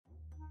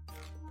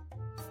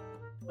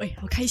喂，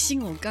好开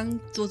心哦！刚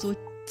周周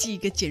寄一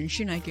个简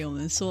讯来给我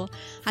们说，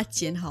他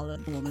剪好了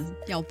我们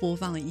要播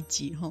放的一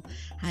集后，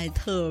还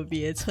特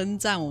别称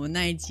赞我们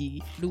那一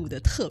集录得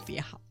特别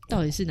好。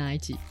到底是哪一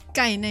集？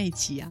盖那一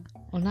集啊。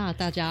那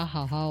大家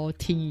好好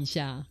听一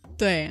下。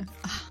对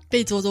啊，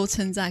被周周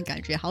称赞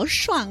感觉好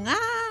爽啊。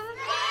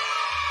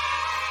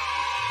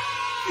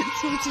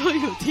周周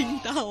有听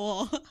到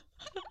哦。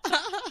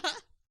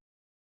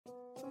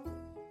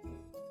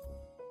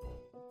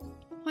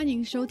欢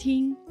迎收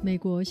听美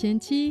国贤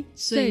妻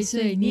碎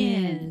碎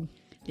念，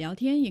聊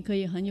天也可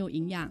以很有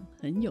营养，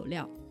很有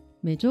料。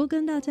每周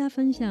跟大家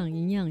分享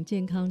营养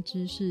健康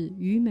知识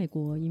与美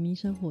国移民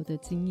生活的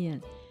经验，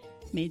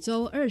每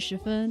周20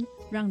分，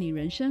让你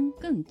人生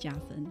更加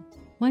分。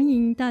欢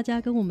迎大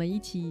家跟我们一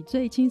起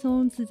最轻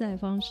松自在的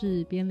方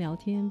式，边聊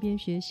天边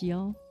学习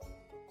哦。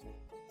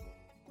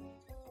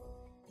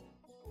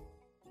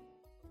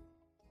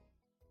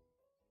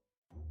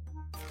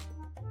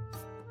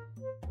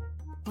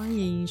欢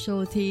迎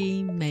收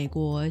听美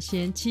国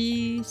贤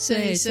妻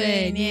碎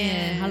碎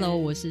念。 Hello，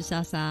 我是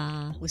莎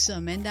莎，我是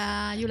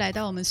Amanda， 又来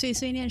到我们碎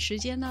碎念时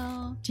间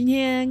了。今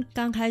天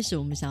刚开始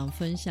我们想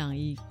分享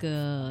一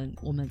个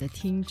我们的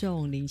听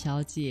众林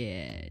小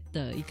姐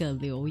的一个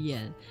留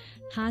言，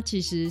她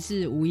其实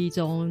是无意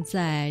中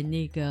在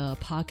那个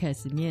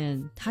podcast 里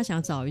面，她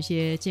想找一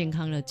些健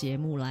康的节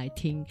目来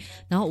听，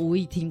然后无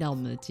意听到我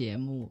们的节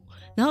目，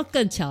然后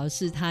更巧的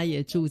是她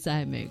也住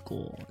在美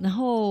国，然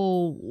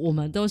后我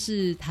们都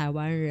是台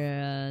湾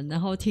人，然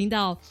后听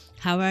到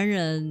台湾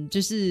人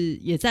就是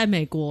也在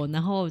美国，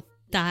然后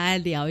大家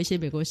聊一些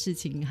美国事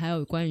情还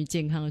有关于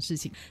健康的事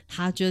情，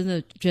她真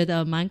的觉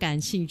得蛮感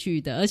兴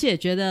趣的，而且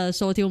觉得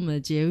收听我们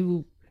的节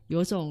目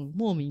有种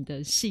莫名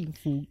的幸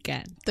福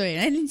感。对，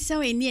来稍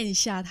微念一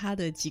下他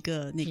的几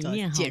个那个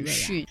简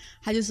讯。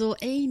他就说：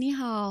你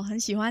好，很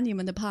喜欢你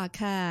们的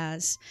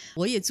podcast，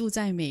 我也住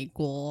在美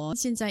国，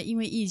现在因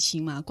为疫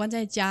情嘛，关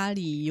在家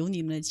里，有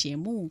你们的节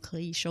目可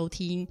以收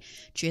听，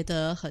觉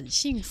得很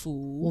幸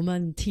福。我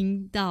们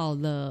听到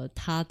了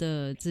他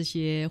的这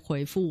些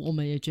回复，我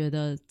们也觉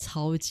得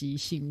超级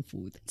幸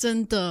福的，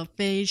真的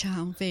非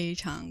常非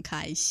常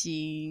开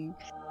心。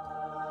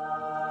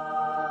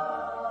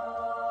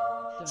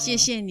谢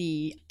谢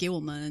你给我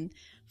们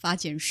发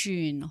简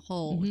讯，然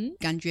后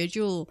感觉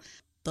就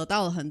得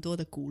到了很多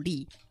的鼓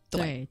励。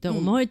对，我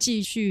们会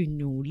继续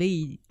努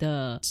力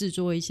的制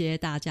作一些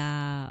大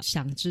家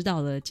想知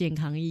道的健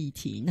康议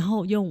题，然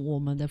后用我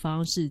们的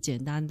方式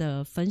简单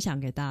的分享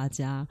给大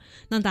家，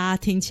让大家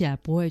听起来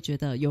不会觉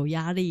得有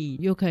压力，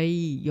又可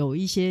以有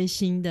一些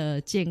新的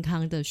健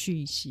康的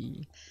讯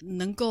息，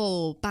能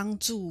够帮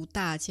助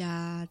大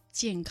家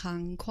健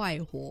康快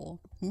活，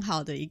很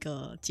好的一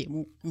个节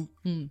目。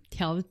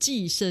调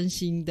剂身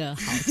心的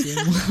好节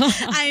目。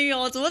哎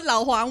呦，怎么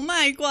老黄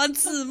卖瓜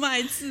自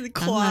卖自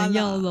夸啦？当然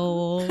要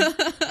咯。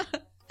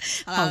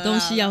好东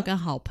西要跟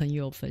好朋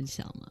友分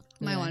享嘛。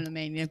卖完了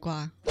没你的瓜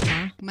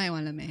啊？卖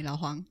完了没老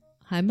黄？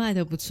还卖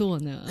得不错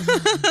呢。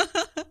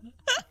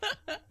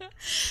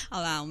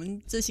好啦，我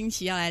们这星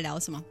期要来聊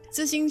什么？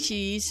这星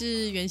期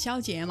是元宵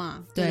节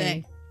嘛，对不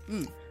对？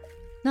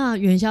那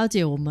元宵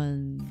节我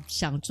们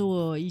想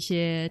做一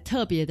些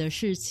特别的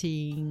事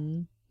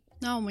情。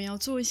那我们要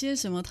做一些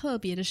什么特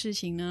别的事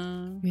情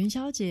呢？元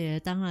宵节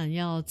当然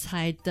要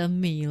猜灯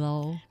谜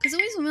咯。可是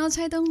为什么要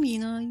猜灯谜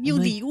呢？有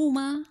礼物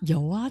吗？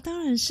有啊，当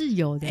然是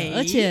有的，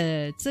而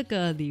且这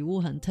个礼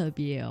物很特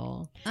别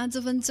哦。那这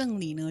份赠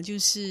礼呢，就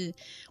是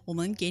我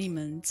们给你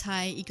们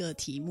猜一个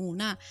题目，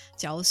那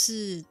假如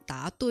是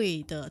答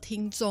对的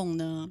听众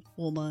呢，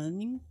我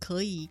们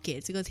可以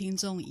给这个听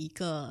众一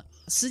个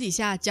私底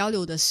下交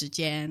流的时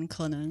间，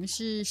可能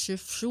是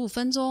15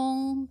分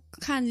钟，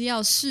看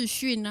要视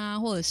讯啊，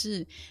或者是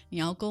你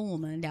要跟我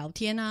们聊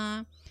天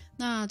啊，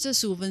那这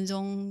15分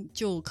钟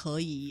就可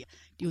以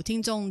有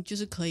听众就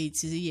是可以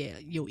其实也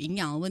有营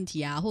养的问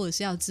题啊，或者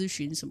是要咨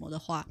询什么的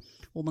话，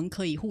我们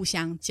可以互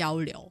相交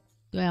流。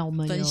对啊，我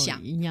们有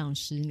营养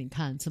师，你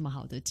看这么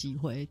好的机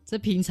会，这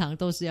平常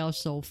都是要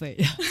收费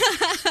的。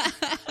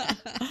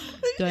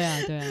对啊，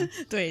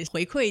对，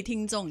回馈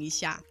听众一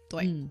下。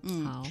对，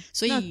好。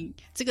所以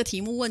这个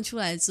题目问出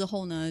来之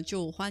后呢，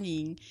就欢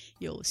迎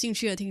有兴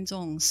趣的听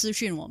众私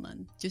讯我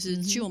们，就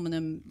是去我们的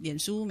脸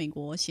书美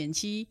国贤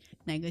妻，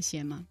哪个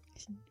贤吗？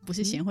不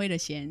是贤惠的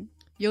贤，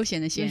悠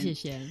闲的闲。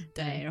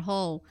对，然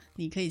后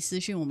你可以私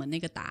讯我们那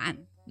个答案。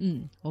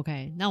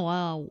OK， 那我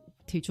要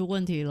提出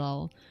问题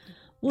咯。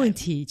问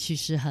题其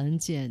实很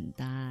简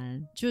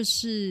单，就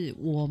是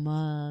我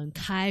们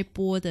开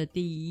播的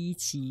第一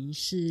集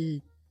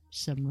是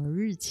什么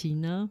日期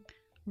呢？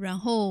然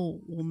后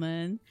我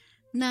们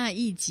那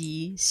一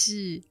集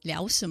是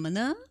聊什么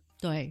呢？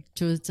对，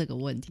就是这个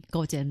问题，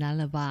够简单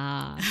了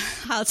吧？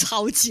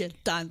超简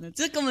单的，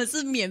这根本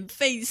是免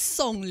费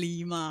送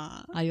礼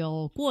嘛！哎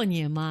呦，过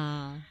年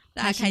嘛，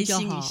大家开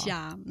心一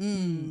下。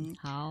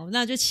好，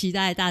那就期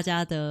待大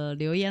家的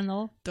留言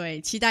咯。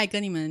对，期待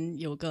跟你们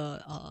有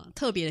个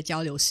特别的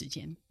交流时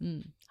间。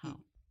好。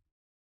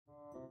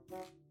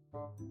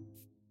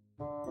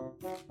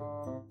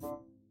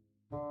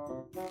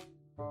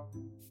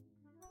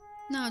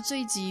那那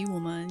这一集我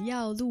们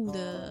要录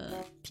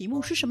的题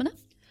目是什么呢？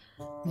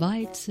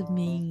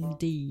 Vitamin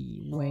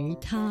D 维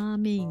他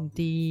命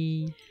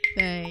D。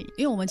 对，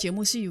因为我们节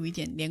目是有一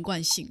点连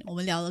贯性的，我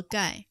们聊了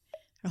钙，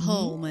然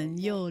后我们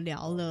又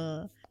聊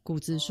了骨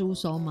质疏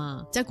松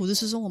嘛，在骨质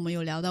疏松我们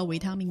有聊到维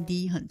他命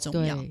D 很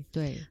重要。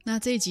对，那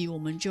这一集我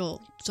们就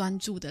专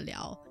注的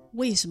聊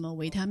为什么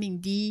维他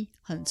命 D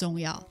很重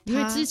要。因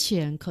为之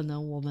前可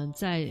能我们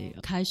在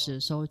开始的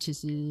时候，其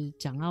实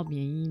讲到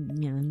免疫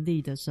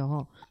力的时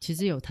候，其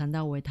实有谈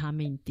到维他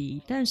命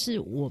D， 但是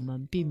我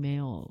们并没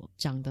有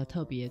讲的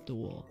特别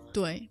多。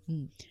对，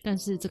但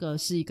是这个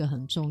是一个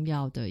很重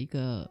要的一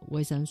个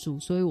维生素，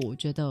所以我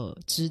觉得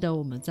值得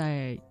我们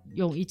再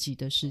用一集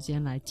的时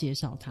间来介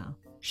绍它。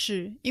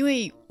是因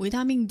为维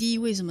他命 D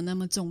为什么那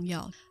么重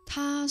要？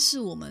它是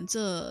我们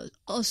这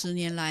20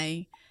年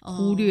来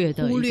忽略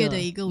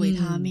的一个维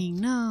他命，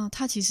那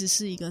它其实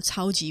是一个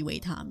超级维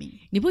他命。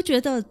你不觉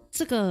得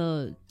这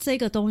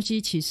个东西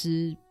其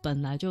实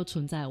本来就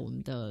存在我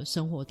们的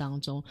生活当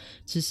中，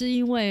只是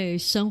因为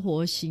生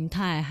活形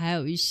态还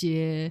有一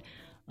些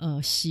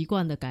习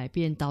惯的改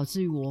变，导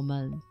致于我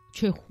们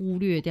却忽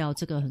略掉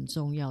这个很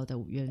重要的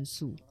元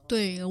素。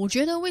对，我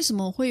觉得为什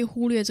么会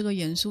忽略这个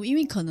元素，因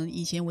为可能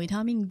以前维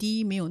他命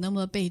D 没有那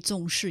么被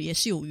重视，也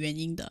是有原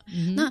因的。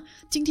那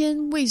今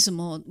天为什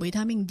么维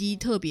他命 D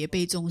特别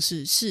被重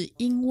视，是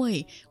因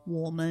为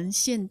我们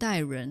现代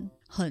人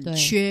很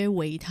缺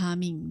维他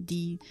命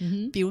D。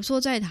比如说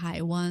在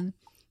台湾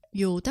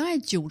有大概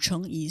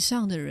90%以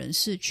上的人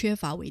是缺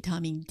乏维他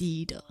命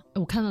D 的。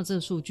我看到这个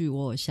数据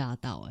我有吓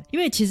到因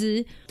为其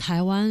实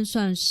台湾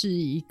算是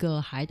一个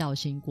海岛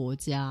型国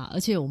家，而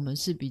且我们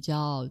是比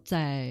较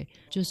在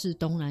就是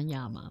东南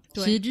亚嘛，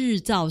其实日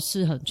照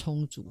是很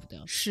充足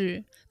的。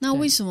是，那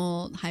为什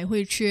么还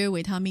会缺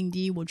维他命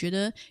D？ 我觉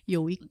得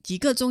有几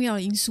个重要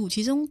的因素，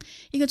其中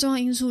一个重要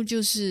因素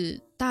就是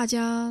大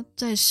家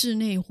在室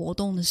内活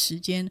动的时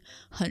间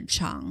很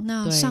长，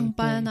那上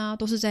班啊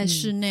都是在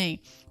室内，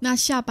那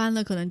下班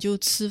了可能就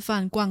吃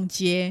饭逛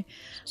街，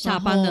下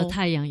班了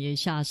太阳也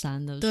下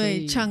山了，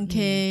对，唱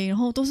K，然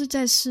后都是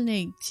在室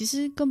内，其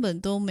实根本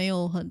都没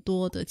有很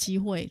多的机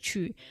会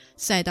去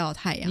晒到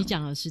太阳。你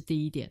讲的是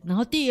第一点，然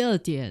后第二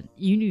点，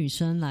以女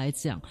生来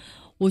讲，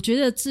我觉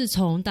得自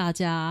从大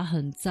家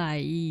很在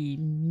意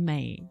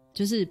美，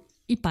就是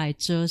一白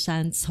遮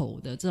三丑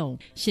的这种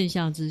现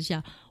象之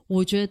下，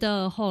我觉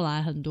得后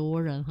来很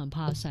多人很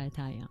怕晒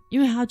太阳，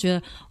因为他觉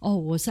得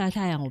我晒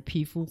太阳我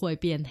皮肤会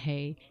变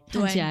黑，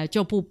看起来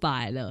就不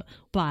白了，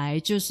白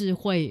就是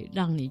会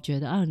让你觉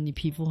得你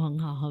皮肤很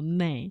好很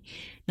美，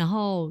然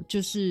后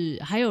就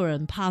是还有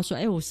人怕说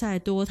我晒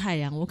多太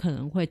阳我可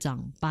能会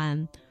长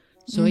斑，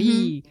所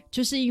以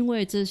就是因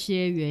为这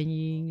些原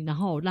因，然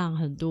后让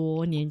很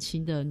多年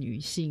轻的女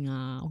性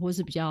啊，或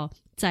是比较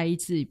在意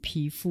自己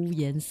皮肤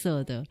颜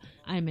色的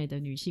爱美的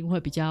女性会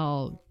比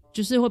较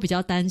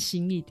担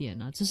心一点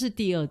啊，这是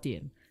第二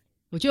点。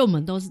我觉得我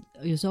们都是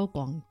有时候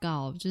广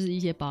告就是一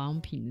些保养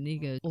品的那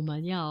个我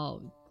们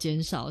要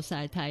减少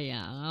晒太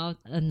阳，然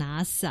后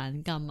拿伞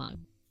干嘛。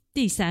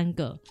第三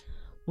个，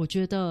我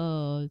觉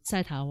得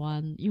在台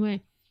湾，因为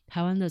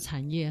台湾的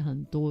产业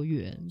很多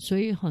元，所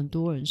以很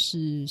多人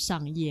是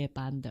上夜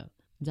班的，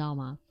你知道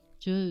吗？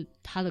就是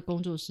他的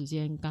工作时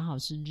间刚好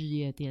是日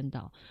夜颠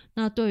倒。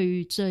那对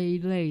于这一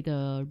类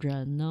的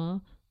人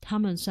呢，他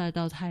们晒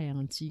到太阳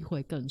的机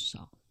会更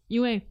少，因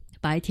为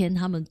白天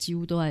他们几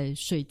乎都在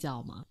睡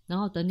觉嘛，然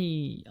后等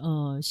你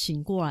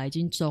醒过来已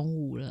经中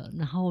午了，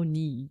然后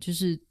你就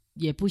是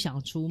也不想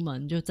出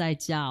门，就在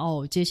家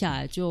接下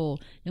来就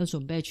要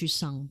准备去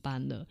上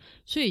班了，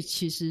所以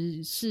其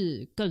实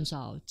是更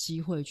少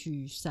机会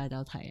去晒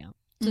到太阳，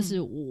这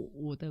是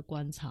我的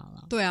观察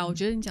啦。对啊，我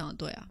觉得你讲的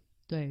对啊。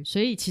对，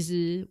所以其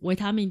实维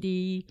他命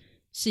D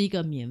是一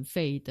个免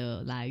费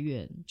的来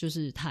源，就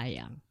是太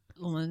阳，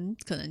我们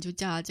可能就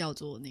叫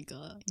做那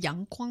个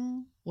阳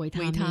光维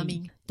他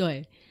命。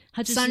对，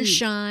它就是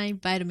Sunshine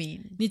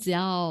Vitamin。 你只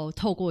要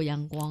透过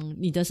阳光，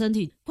你的身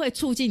体会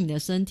促进你的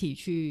身体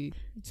去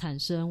产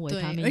生维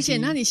他命 D。 而且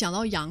那你想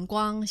到阳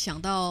光，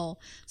想到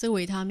这个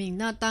维他命，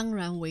那当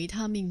然维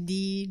他命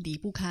D 离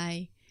不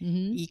开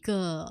一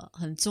个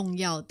很重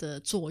要的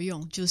作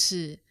用，就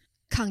是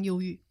抗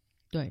忧郁。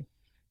对，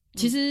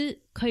其实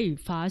可以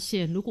发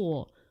现，如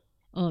果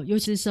尤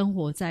其是生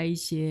活在一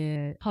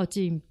些靠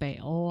近北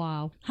欧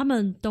啊，他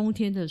们冬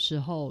天的时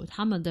候，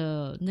他们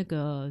的那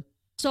个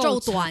昼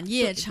短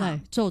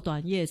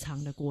夜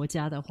长的国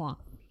家的话，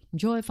你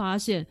就会发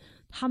现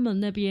他们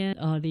那边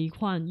罹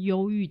患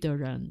忧郁的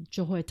人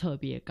就会特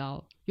别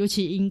高，尤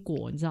其英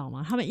国，你知道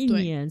吗？他们一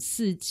年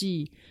四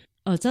季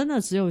真的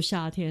只有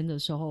夏天的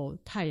时候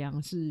太阳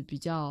是比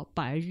较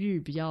白日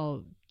比较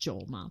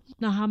久嘛，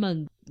那他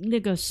们那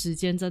个时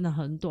间真的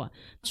很短，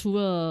除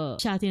了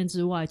夏天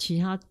之外其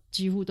他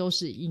几乎都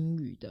是阴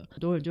雨的，很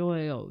多人就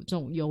会有这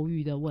种忧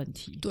郁的问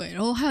题。对，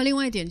然后还有另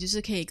外一点就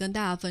是可以跟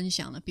大家分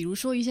享的，比如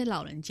说一些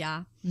老人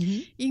家，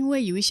因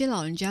为有一些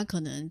老人家可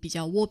能比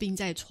较卧病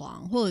在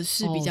床，或者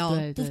是比较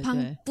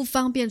不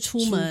方便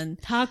出门，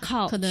他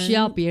可能需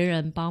要别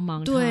人帮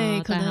忙他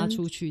带他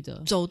出去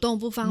的，走动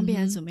不方便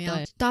还是怎么样，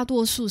大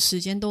多数时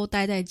间都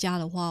待在家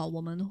的话，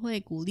我们会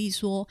鼓励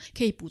说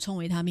可以补充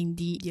维他命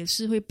D， 也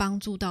是会帮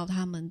助到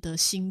他们的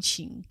心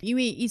情，因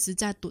为一直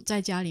躲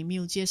在家里没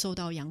有接受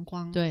到阳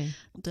光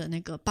的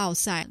那个暴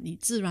晒，你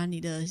自然你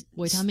的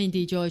维他命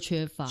D 就会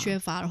缺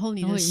乏，然后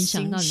你的会影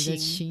响到你的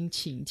心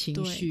情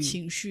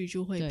情绪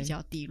就会比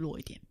较低落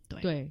一点。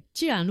对，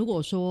既然如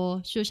果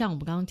说就像我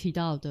们刚刚提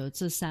到的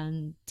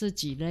这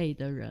几类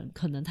的人，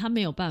可能他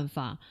没有办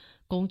法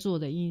工作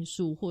的因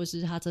素，或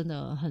是他真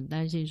的很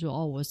担心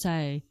说我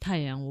晒太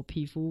阳我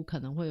皮肤可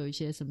能会有一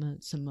些什么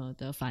什么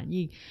的反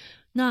应，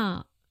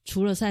那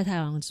除了晒太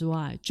阳之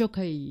外，就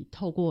可以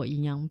透过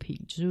营养品，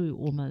就是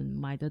我们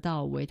买得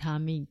到维他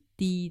命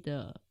D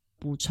的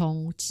补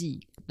充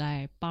剂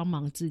来帮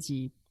忙自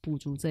己补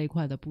足这一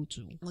块的不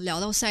足。聊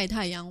到晒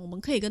太阳，我们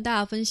可以跟大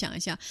家分享一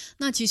下，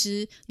那其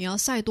实你要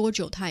晒多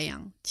久太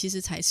阳其实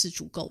才是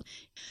足够，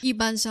一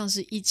般上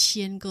是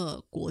1000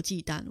个国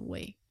际单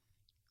位，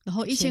然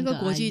后1000个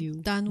国际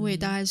单位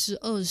大概是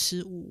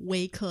25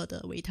微克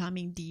的维他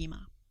命 D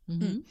嘛，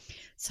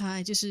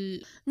才就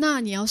是那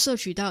你要摄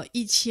取到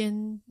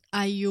1000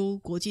 IU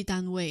国际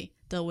单位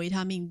的维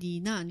他命 D，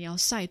 那你要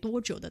晒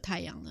多久的太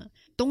阳呢？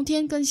冬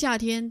天跟夏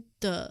天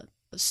的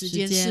时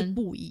间是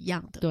不一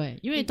样的。对，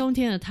因为冬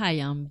天的太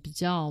阳比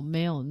较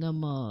没有那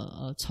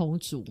么充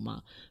足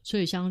嘛，所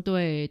以相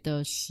对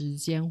的时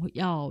间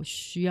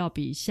需要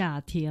比夏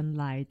天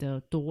来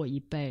的多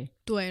1倍。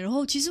对，然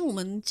后其实我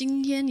们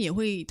今天也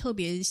会特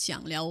别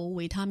想聊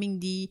维他命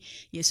D，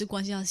 也是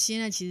关系到现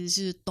在其实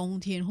是冬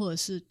天或者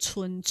是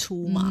春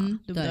初嘛，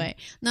对不对？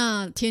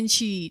那天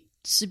气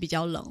是比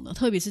较冷的，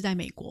特别是在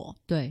美国。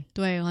对，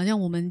好像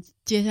我们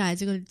接下来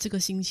这个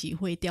星期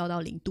会掉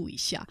到0度以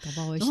下，搞不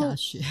好会下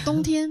雪。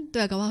冬天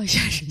对，搞不好会下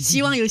雪，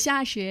希望有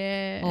下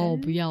雪。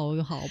不要，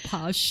我好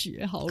怕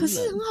雪，好冷。可是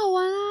很好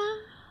玩啊！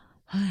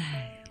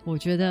唉，我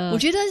觉得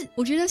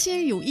现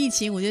在有疫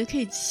情，我觉得可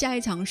以下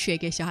一场雪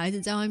给小孩子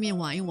在外面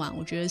玩一玩，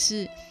我觉得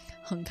是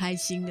很开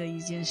心的一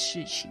件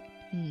事情。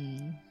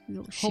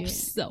Hope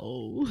so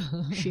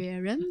雪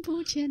人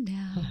不见了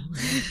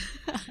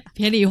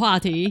偏离话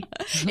题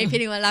偏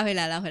离拉回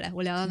来，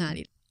我聊到哪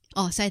里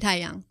晒太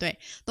阳。对，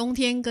冬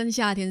天跟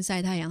夏天晒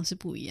太阳是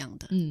不一样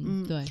的。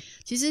对，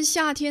其实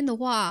夏天的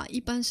话一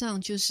般上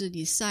就是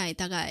你晒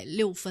大概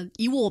6分，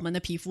以我们的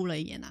皮肤而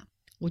言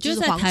我觉得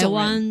在台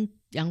湾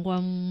阳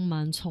光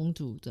蛮充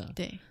足的。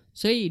对，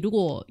所以如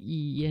果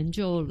以研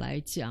究来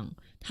讲，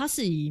它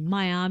是以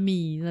迈阿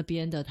密那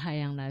边的太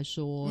阳来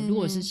说，如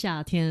果是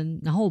夏天，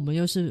然后我们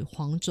又是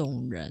黄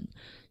种人，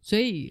所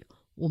以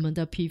我们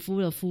的皮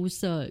肤的肤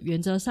色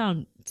原则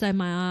上在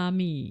迈阿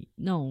密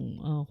那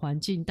种环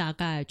境大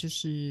概就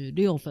是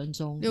6分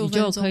钟你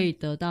就可以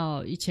得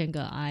到1000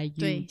个 IU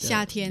的量。对，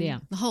夏天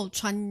然后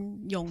穿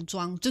泳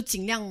装，就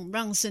尽量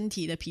让身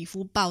体的皮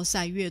肤暴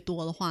晒越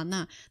多的话，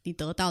那你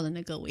得到的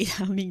那个维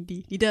他命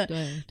D 你的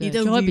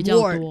就会比较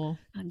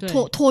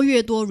多，拖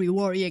越多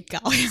reward 越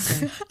高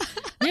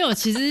没有，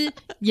其实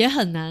也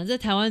很难，在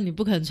台湾你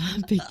不可能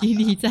穿比基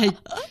尼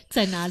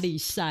在哪里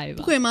晒吧？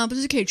不会吗？不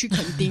是可以去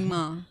垦丁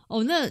吗？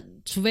那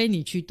除非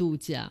你去度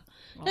假。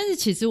但是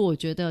其实我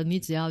觉得你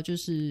只要就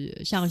是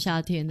像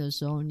夏天的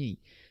时候，你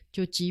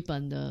就基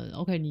本的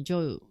OK， 你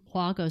就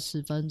花个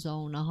10分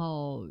钟，然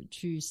后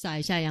去晒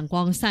一下阳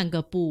光，散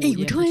个步。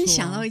我突然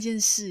想到一件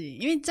事，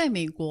因为在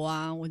美国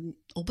啊，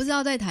我不知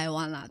道在台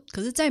湾啦，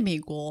可是在美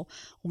国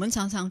我们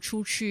常常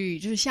出去，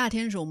就是夏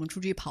天的时候我们出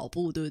去跑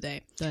步，对不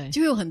对？对，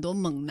就会有很多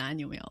猛男，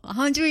有没有？然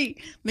后就会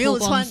没有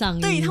穿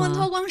对，他们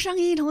脱光上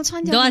衣，然后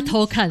穿都在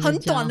偷看很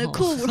短的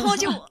裤，然后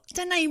就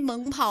在那里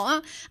猛跑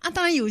啊！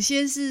当然有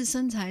些是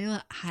身材就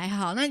还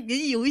好，那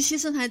有一些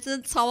身材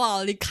真的超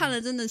好，你看了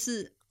真的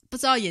是不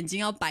知道眼睛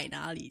要摆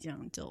哪里，这样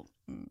就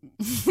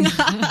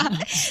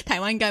台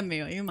湾应该没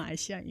有，因为马来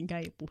西亚应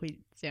该也不会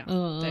这样。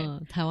对，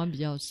台湾比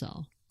较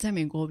少，在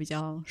美国比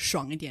较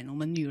爽一点，我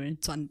们女人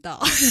赚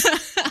到。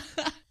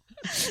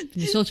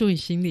你说出你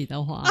心里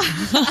的话。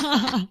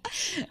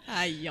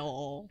哎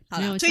呦，好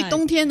了，所以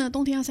冬天呢？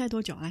冬天要晒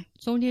多久？来，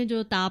冬天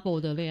就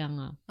double 的量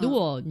啊。如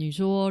果你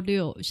说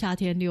夏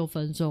天6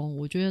分钟，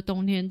我觉得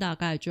冬天大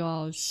概就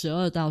要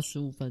12到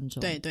15分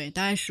钟。对，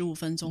大概15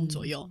分钟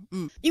左右。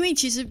因为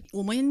其实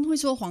我们会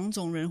说黄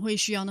种人会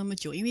需要那么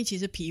久，因为其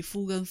实皮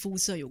肤跟肤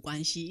色有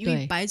关系。因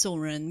为白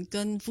种人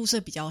跟肤色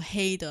比较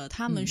黑的，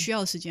他们需要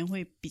的时间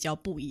会比较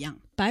不一样。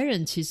白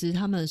人其实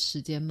他们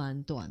时间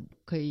蛮短，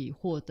可以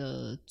获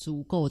得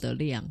足够的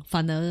量，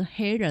反而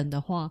黑人的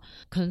话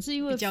可能是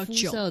因为肤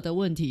色的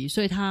问题，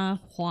所以他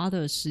花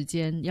的时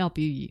间要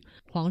比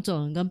黄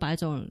种人跟白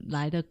种人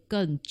来的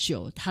更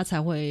久，他才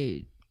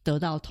会得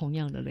到同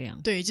样的量。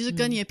对，就是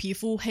跟你的皮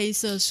肤黑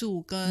色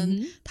素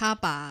跟它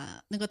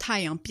把那个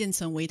太阳变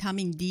成维他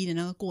命 D 的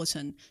那个过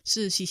程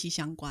是息息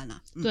相关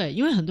啦。对，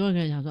因为很多人可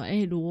能想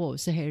说如果我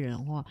是黑人的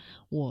话，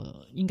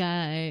我应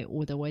该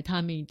我的维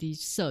他命 D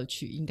摄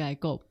取应该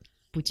够，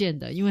不见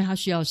得，因为它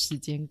需要时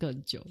间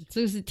更久，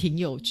这个是挺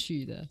有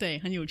趣的。对，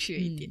很有趣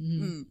的一点。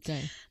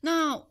对。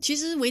那其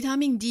实维他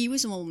命 D 为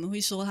什么我们会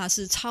说它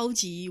是超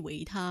级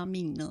维他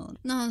命呢？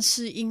那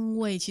是因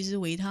为其实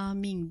维他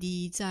命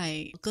D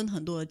在跟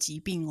很多的疾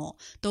病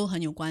都很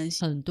有关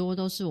系，很多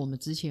都是我们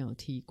之前有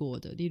提过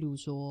的，例如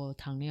说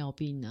糖尿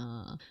病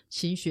啊、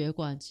心血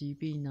管疾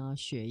病啊、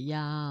血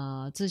压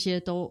啊，这些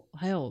都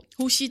还有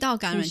呼吸道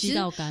感染。呼吸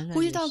道感染，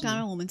呼吸道感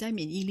染我们在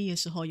免疫力的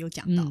时候有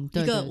讲到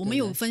对一个，我们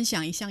有分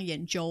享一项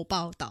研究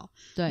报道，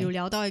对，有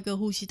聊到一个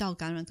呼吸道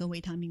感染跟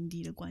维他命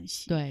D 的关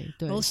系。对，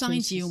然后上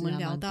一集我们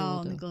聊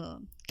到那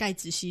个钙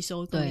质吸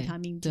收跟维他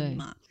命 D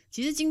嘛。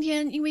其实今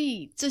天因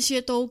为这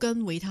些都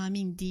跟维他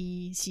命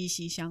D 息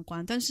息相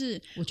关，但是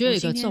我觉得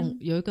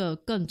有一个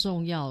更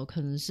重要，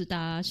可能是大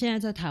家现在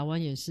在台湾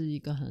也是一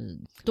个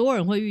很多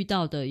人会遇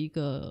到的一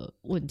个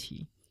问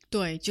题。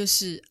对，就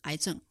是癌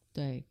症。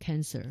对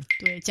cancer。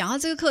 对，讲到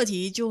这个课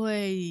题就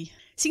会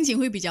心情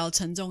会比较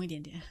沉重一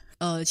点点。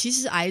其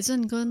实癌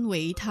症跟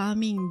维他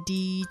命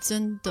D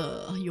真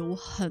的有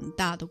很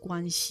大的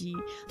关系。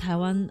台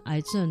湾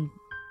癌症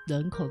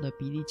人口的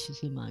比例其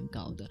实蛮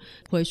高的，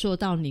回溯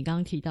到你刚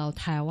刚提到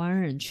台湾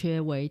人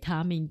缺维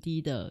他命 D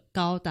的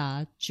高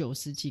达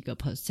90几个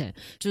%，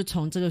就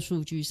从这个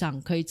数据上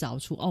可以找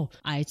出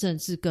癌症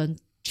是跟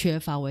缺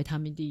乏维他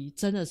命 D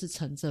真的是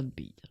成正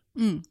比的。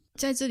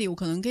在这里我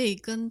可能可以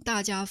跟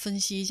大家分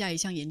析一下一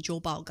项研究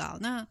报告。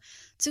那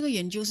这个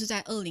研究是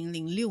在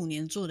2006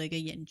年做的一个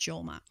研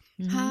究嘛，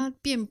它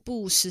遍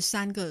布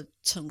13个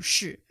城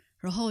市，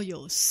然后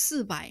有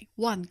400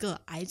万个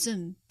癌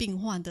症病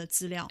患的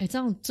资料。这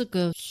样这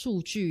个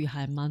数据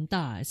还蛮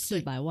大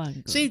，400万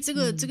个。所以这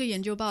个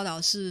研究报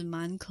道是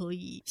蛮可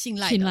以信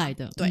赖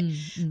的。对，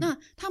那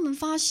他们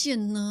发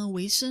现呢，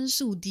维生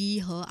素 D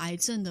和癌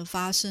症的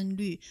发生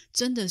率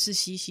真的是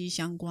息息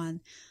相关。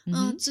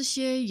这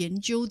些研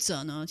究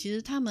者呢，其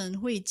实他们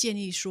会建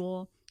议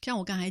说，像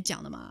我刚才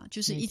讲的嘛，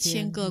就是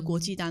1000个国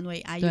际单位、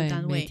IU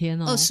单位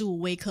，25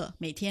微克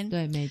每天，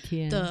对，每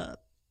天的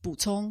补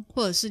充，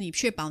或者是你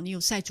确保你有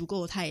晒足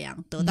够的太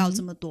阳，得到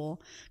这么多，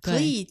可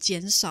以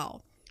减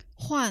少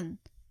患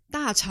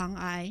大肠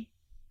癌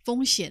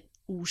风险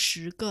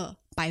50个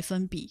百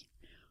分比，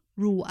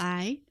乳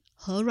癌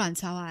和卵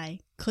巢癌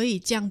可以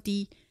降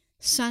低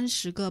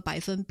30个百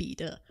分比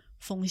的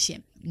风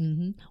险。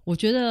我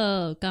觉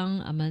得刚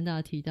阿曼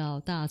达提到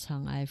大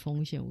肠癌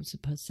风险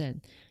50%，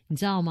你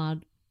知道吗？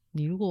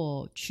你如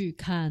果去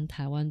看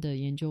台湾的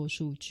研究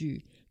数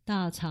据，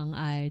大肠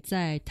癌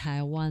在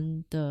台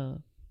湾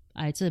的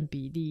癌症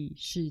比例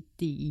是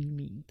第1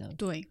名的。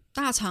对，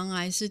大肠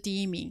癌是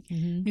第1名，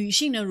女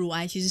性的乳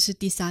癌其实是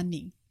第3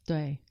名。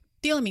对，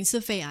第2名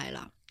是肺癌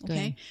啦。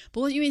OK，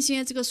 不过因为现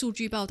在这个数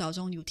据报道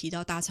中有提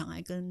到大肠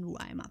癌跟乳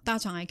癌嘛，大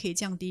肠癌可以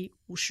降低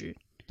50%，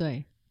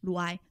对，乳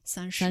癌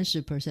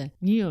30%。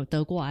你有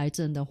得过癌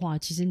症的话，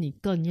其实你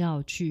更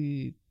要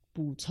去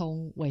补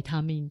充维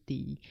他命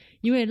D，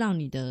 因为让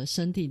你的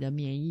身体的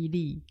免疫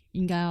力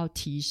应该要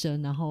提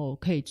升，然后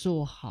可以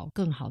做好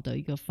更好的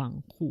一个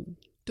防护。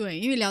对，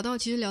因为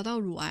其实聊到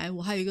乳癌，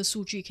我还有一个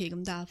数据可以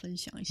跟大家分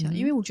享一下。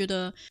因为我觉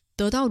得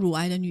得到乳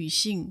癌的女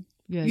性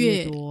越来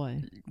越多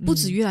不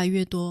止越来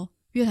越多，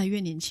越来越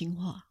年轻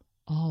化。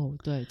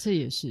对，这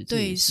也是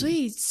对，所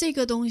以这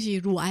个东西，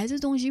乳癌这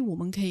东西我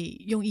们可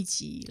以用一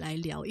集来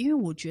聊，因为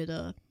我觉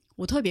得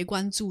我特别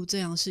关注这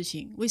样的事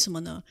情。为什么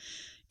呢？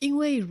因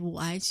为乳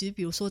癌其实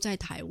比如说在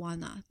台湾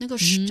啊，那个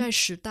在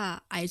10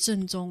大癌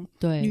症中，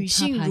对，女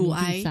性乳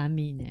癌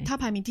它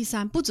排名第3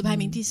名，不止排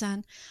名第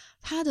3，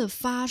它的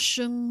发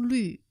生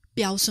率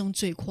飙升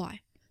最快。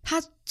它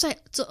在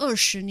这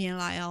20年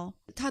来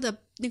它的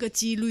那个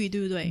几率，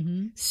对不对？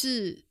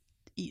是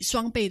以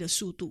双倍的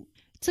速度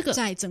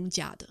在增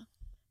加的。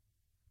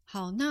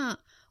好，那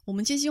我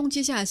们用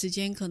接下来的时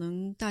间可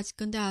能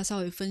跟大家稍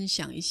微分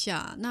享一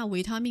下，那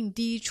维他命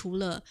D 除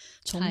了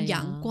从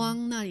阳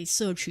光那里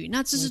摄取，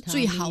那这是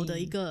最好的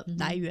一个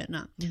来源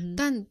啦。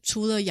但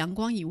除了阳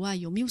光以外，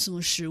有没有什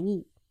么食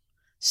物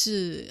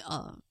是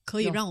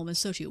可以让我们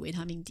摄取维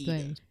他命 D 的？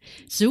对，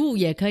食物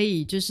也可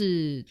以，就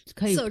是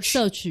可以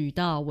摄取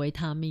到维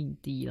他命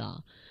D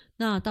啦。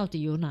那到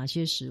底有哪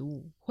些食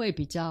物会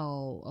比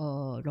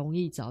较容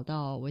易找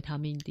到维他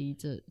命 D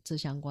这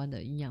相关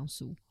的营养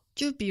素？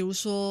就比如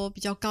说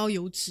比较高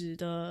油脂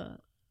的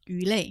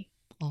鱼类，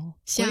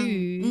像鲑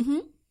鱼，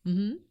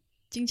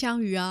金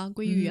枪鱼啊、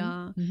鲑鱼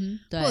啊，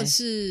对，或者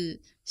是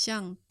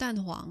像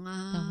蛋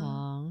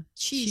黄、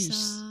cheese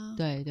啊，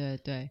对。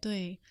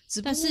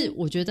但是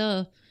我觉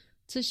得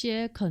这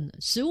些可能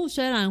食物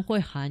虽然会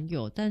含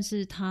有，但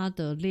是它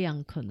的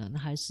量可能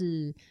还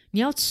是你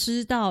要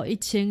吃到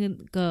1000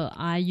个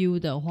IU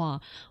的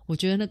话，我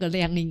觉得那个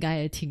量应该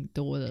也挺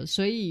多的，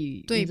所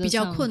以对比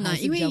较困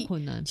难，因为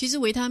困难。其实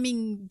维他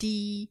命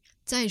D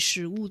在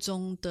食物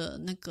中的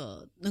那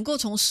个能够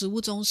从食物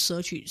中摄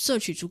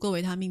取足够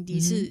维他命 D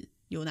是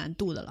有难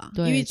度的啦，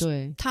对，因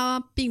为它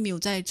并没有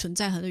存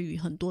在于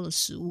很多的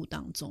食物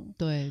当中。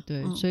对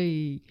对，所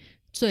以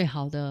最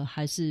好的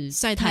还是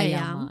晒太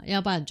阳嘛，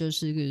要不然就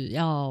是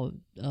要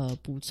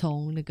补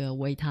充那个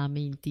维他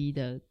命 D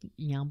的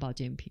营养保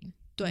健品。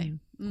对，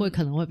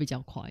可能会比较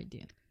快一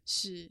点。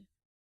是。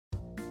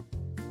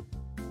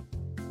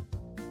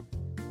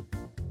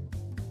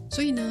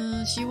所以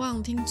呢，希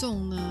望听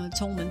众呢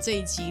从我们这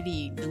一集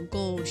里能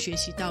够学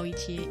习到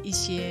一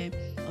些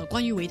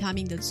关于维他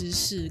命的知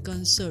识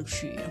跟摄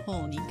取，然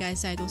后你应该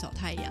晒多少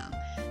太阳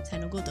才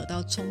能够得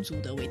到充足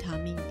的维他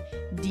命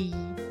D。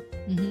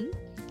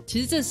其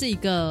实这是一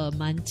个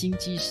蛮经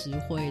济实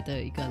惠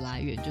的一个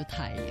来源，就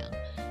太阳。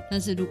但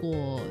是如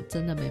果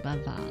真的没办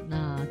法，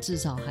那至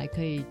少还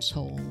可以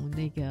从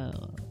那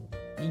个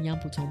营养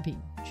补充品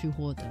去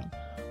获得。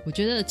我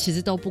觉得其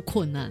实都不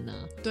困难啊。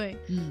对，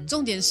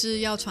重点是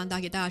要传达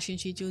给大家讯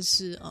息，就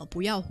是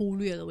不要忽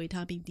略了维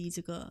他命 D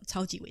这个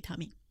超级维他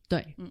命。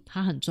对，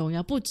它很重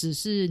要，不只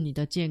是你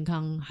的健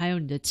康，还有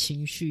你的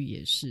情绪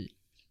也是。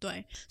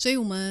对，所以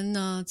我们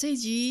呢这一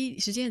集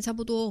时间也差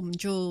不多，我们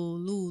就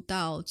录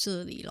到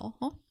这里咯。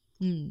好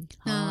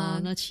啊，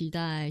那期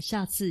待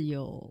下次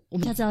我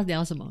们下次要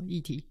聊什么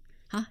议题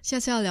啊？下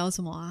次要聊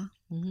什么啊？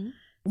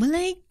我们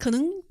可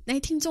能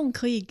听众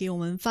可以给我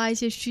们发一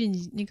些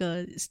那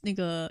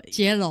个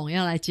接龙，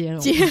要来接龙。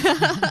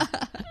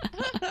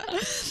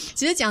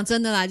其实讲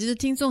真的啦，就是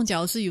听众假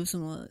如是有什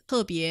么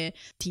特别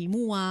题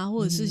目啊，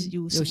或者是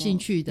有兴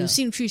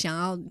趣想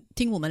要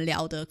听我们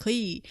聊的，可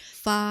以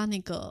发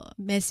那个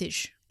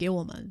message 给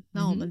我们，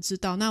让我们知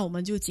道，那我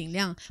们就尽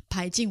量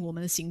排进我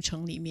们的行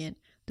程里面。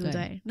对不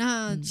对？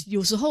那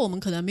有时候我们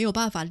可能没有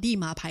办法立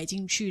马排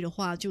进去的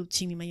话，就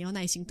请你们也要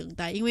耐心等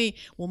待，因为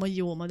我们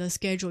有我们的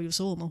schedule， 有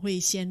时候我们会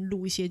先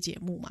录一些节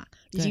目嘛，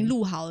已经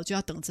录好了就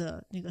要等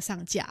着那个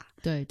上架，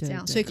对，这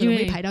样，所以可能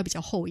会排到比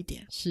较后一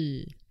点。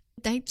是，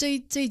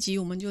这一集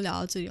我们就聊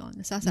到这里哦。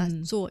莎莎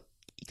做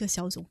一个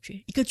小总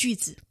结，一个句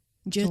子，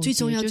你觉得最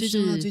重要、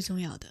最重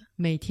要的？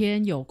每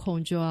天有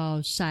空就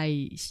要晒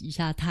一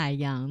下太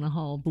阳，然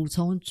后补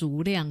充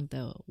足量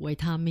的维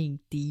他命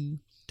D。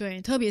对，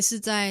特别是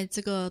在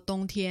这个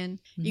冬天，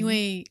因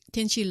为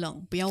天气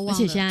冷，不要忘了。而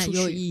且现在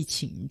又疫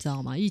情，你知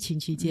道吗？疫情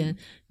期间，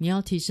你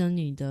要提升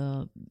你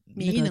的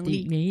免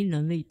疫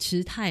能力，其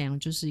实太阳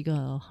就是一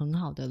个很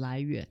好的来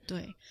源。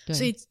对，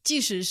所以即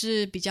使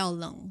是比较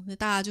冷，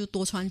大家就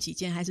多穿几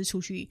件，还是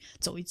出去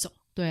走一走。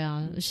对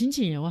啊，心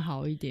情也会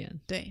好一点。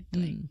对，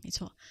没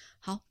错。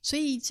好，所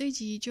以这一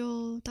集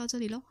就到这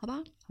里咯，好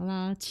吧？好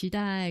啦，期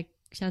待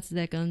下次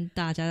再跟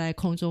大家在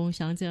空中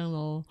相见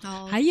咯。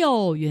好，还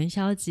有元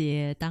宵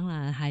节当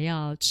然还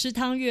要吃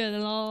汤圆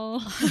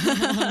咯。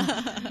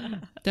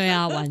对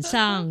啊，晚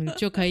上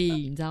就可以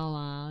你知道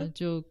吗，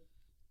就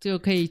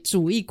可以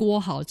煮一锅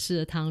好吃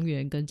的汤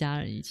圆跟家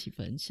人一起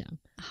分享。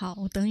好，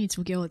我等你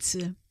煮给我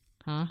吃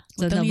啊。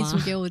真的吗？我等你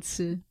煮给我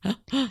吃。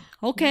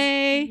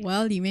OK， 我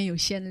要里面有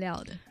馅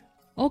料的。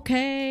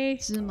 OK，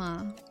 是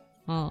吗？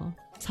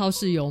超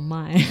市有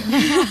卖。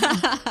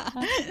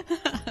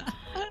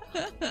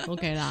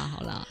OK 啦，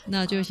好啦，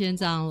那就先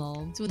这样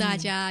咯。祝大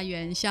家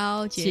元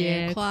宵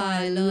节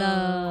快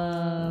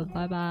乐，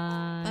拜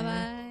拜，拜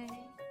拜。